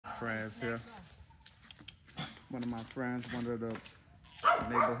friends here. One of my friends, one of the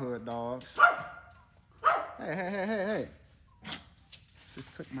neighborhood dogs. Hey.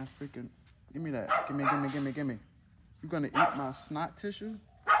 Just took my freaking, give me that. Give me. You gonna eat my snot tissue?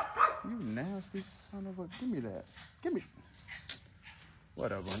 You nasty son of a, give me that. Give me.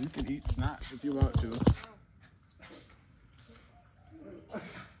 Whatever, you can eat snot if you want to.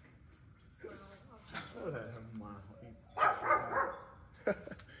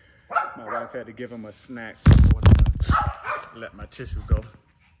 My wife had to give him a snack before I let my tissue go.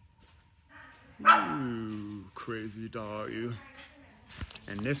 You crazy dog, you.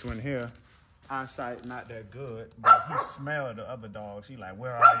 And this one here, eyesight not that good, but he smelled the other dogs. He like,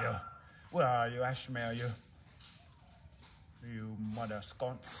 where are you? Where are you? I smell you. You mother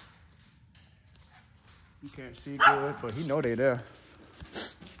skunks. You can't see good, but he know they there.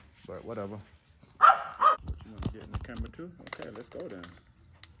 But whatever. You want to get in the camera too? Okay, let's go then.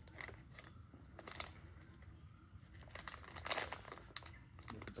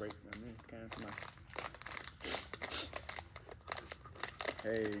 Break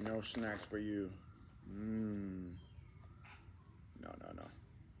Hey, no snacks for you. No.